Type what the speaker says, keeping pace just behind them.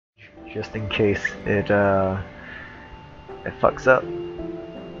just in case it fucks up.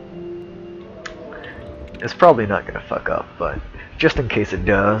 It's probably not gonna fuck up, but just in case it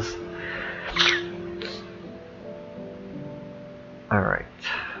does. Alright.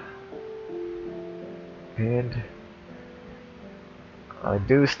 And I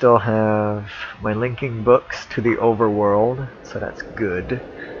do still have my linking books to the overworld, so that's good.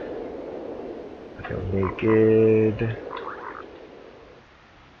 I feel naked.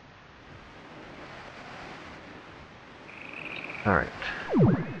 Alright.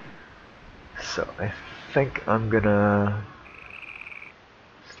 So I think I'm gonna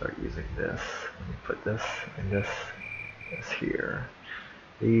start using this. Let me put this and this here.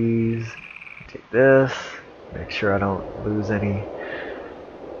 These, take this, make sure I don't lose any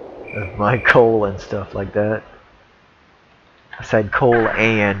of my coal and stuff like that. I said coal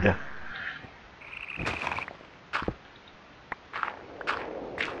and.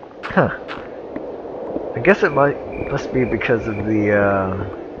 Huh. I guess it must be because of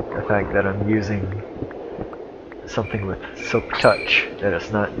the fact that I'm using something with silk touch, that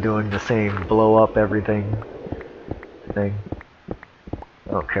it's not doing the same blow up everything thing.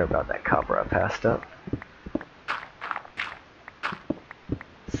 I don't care about that copper I passed up.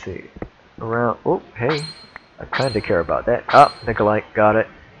 Let's see. Around. Oh, hey. I kind of care about that. Ah, nikolite. Got it.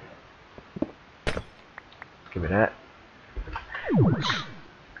 Give me that.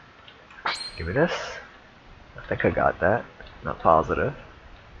 Give me this. I think I got that. Not positive.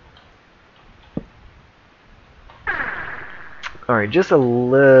 Alright, just a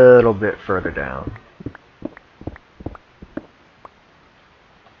little bit further down.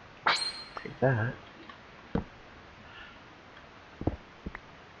 Take that.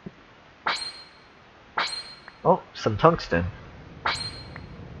 Oh, some tungsten.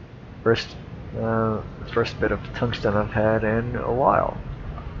 First bit of tungsten I've had in a while.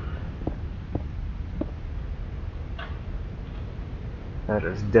 That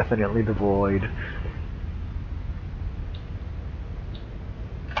is definitely the void.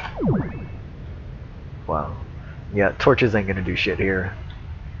 Wow. Yeah, torches ain't gonna do shit here.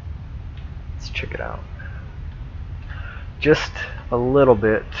 Let's check it out. Just a little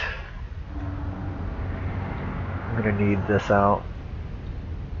bit. I'm gonna need this out.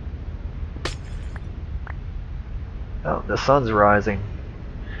 Oh, the sun's rising.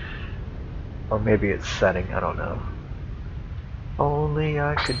 Or maybe it's setting, I don't know. Only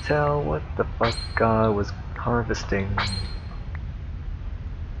I could tell what the fuck I was harvesting.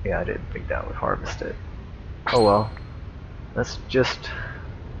 Yeah, I didn't think that would harvest it. Oh well. Let's just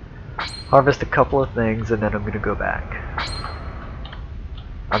harvest a couple of things and then I'm gonna go back.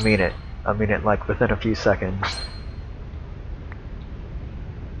 I mean it like within a few seconds.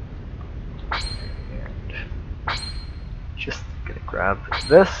 And just gonna grab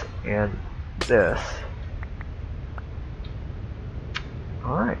this and this.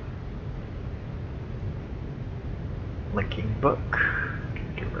 Alright. Linking book.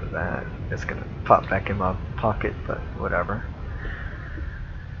 Get rid of that. It's gonna pop back in my pocket, but whatever.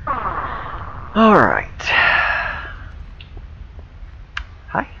 Alright.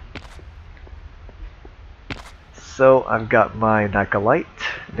 Hi. So I've got my nikolite,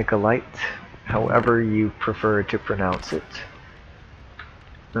 however you prefer to pronounce it.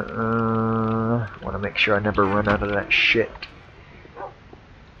 Want to make sure I never run out of that shit.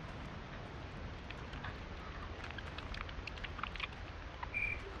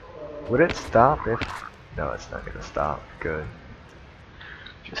 Would it stop if... No, it's not gonna stop. Good.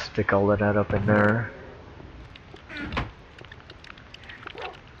 Just stick all of that up in there.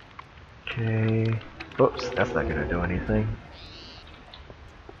 Okay. Oops, that's not gonna do anything.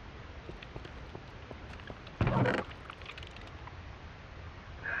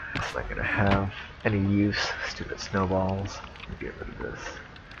 It's not gonna have any use. Stupid snowballs. Get rid of this.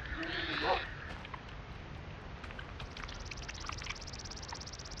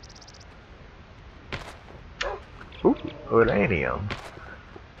 Ooh, uranium.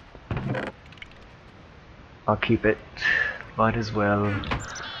 I'll keep it. Might as well.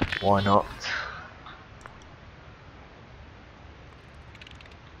 Why not?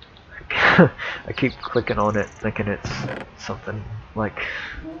 I keep clicking on it thinking it's something like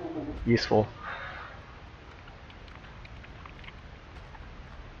useful.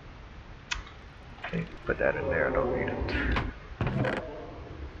 Okay, put that in there, I don't need it.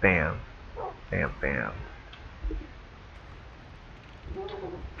 Bam. Bam, bam.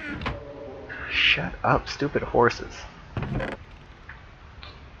 Shut up, stupid horses.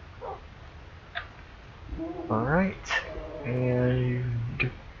 Alright,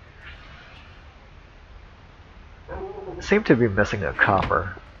 and... I seem to be missing a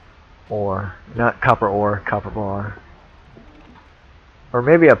copper. Ore. Not copper ore, copper bar. Or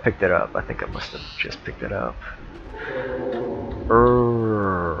maybe I picked it up. I think I must have just picked it up.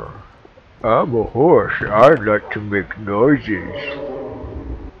 I'm a horse. I like to make noises.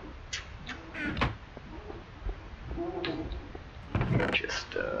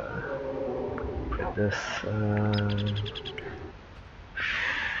 Just put this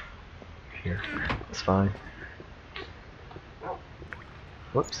here. That's fine.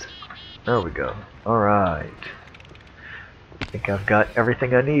 Whoops. There we go. Alright. I think I've got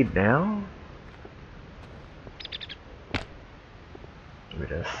everything I need now. Give me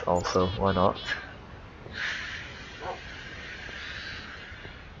this also, why not?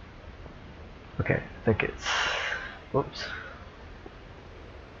 Okay, I think it's... Whoops.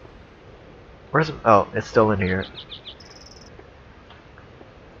 Where's... Oh, it's still in here.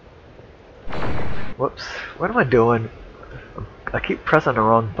 Whoops. What am I doing? I keep pressing the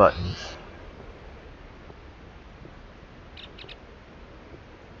wrong buttons.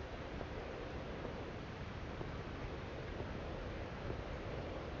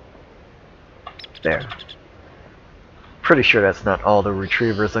 There. Pretty sure that's not all the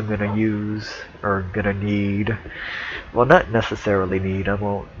retrievers I'm gonna use, or gonna need. Well, not necessarily need, I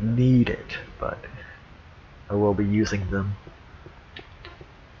won't need it, but I will be using them.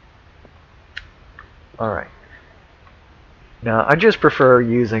 Alright. Now, I just prefer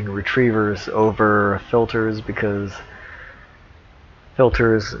using retrievers over filters because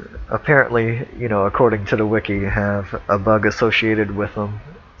filters apparently, you know, according to the wiki, have a bug associated with them.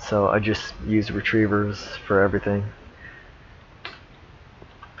 So I just use retrievers for everything.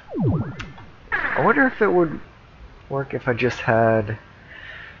 I wonder if it would work if I just had,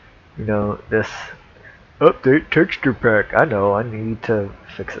 you know, this update texture pack. I know, I need to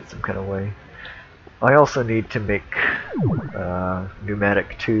fix it some kind of way. I also need to make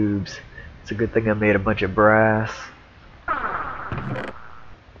pneumatic tubes. It's a good thing I made a bunch of brass. I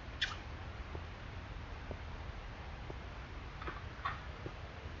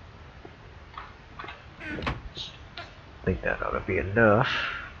think that ought to be enough.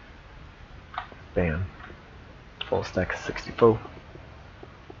 Bam. Full stack of 64.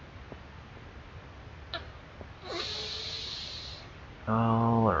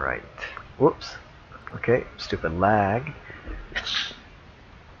 Alright. Whoops. Okay, stupid lag.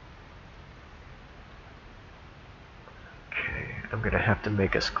 Okay, I'm gonna have to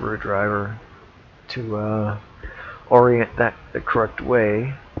make a screwdriver to orient that the correct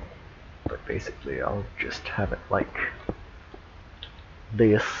way. But basically I'll just have it like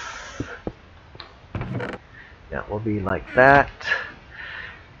this. That will be like that,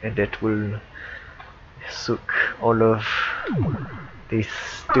 and it will suck all of this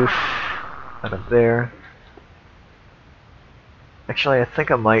stuff out of there. Actually, I think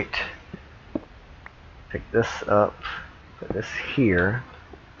I might pick this up, put this here,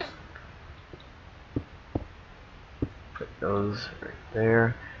 put those right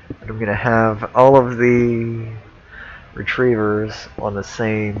there, and I'm gonna have all of the retrievers on the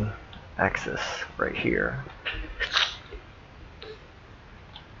same axis right here.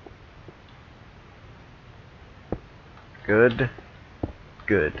 Good.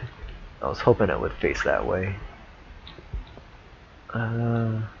 Good. I was hoping it would face that way.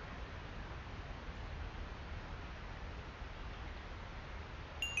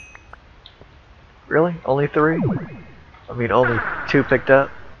 Really? Only 3? I mean, only 2 picked up?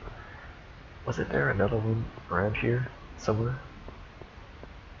 Wasn't there another one around here somewhere?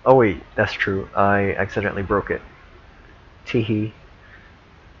 Oh wait, that's true. I accidentally broke it. Teehee.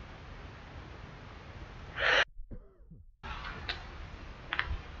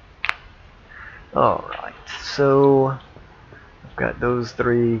 Alright, so I've got those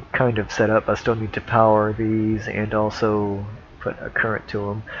 3 kind of set up. I still need to power these and also put a current to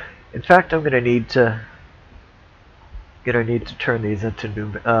them. In fact, I'm gonna need to turn these into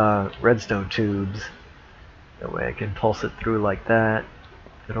new redstone tubes. That way I can pulse it through like that.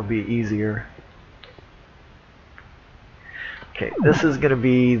 It'll be easier. Okay, this is gonna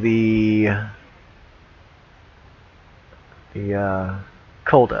be the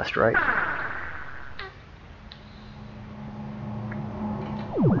coal dust, right?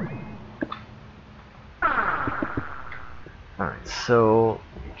 Alright, so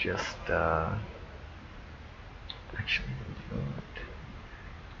just actually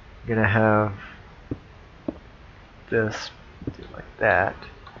I'm gonna have this do like that.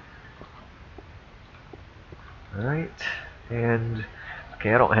 Alright, and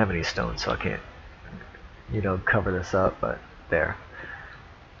okay, I don't have any stone, so I can't, you know, cover this up, but there.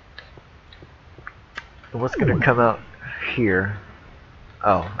 And what's gonna come out here?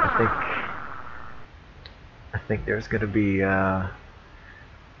 Oh, I I think there's gonna be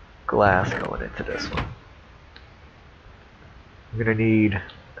glass going into this one. I'm gonna need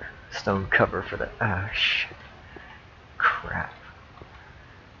stone cover for that. Ah, shit. Crap.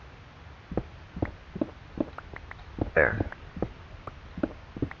 There.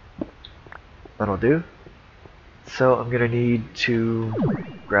 That'll do. So I'm gonna need to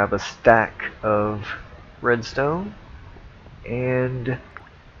grab a stack of redstone and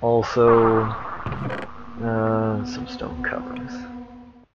also some stone covers.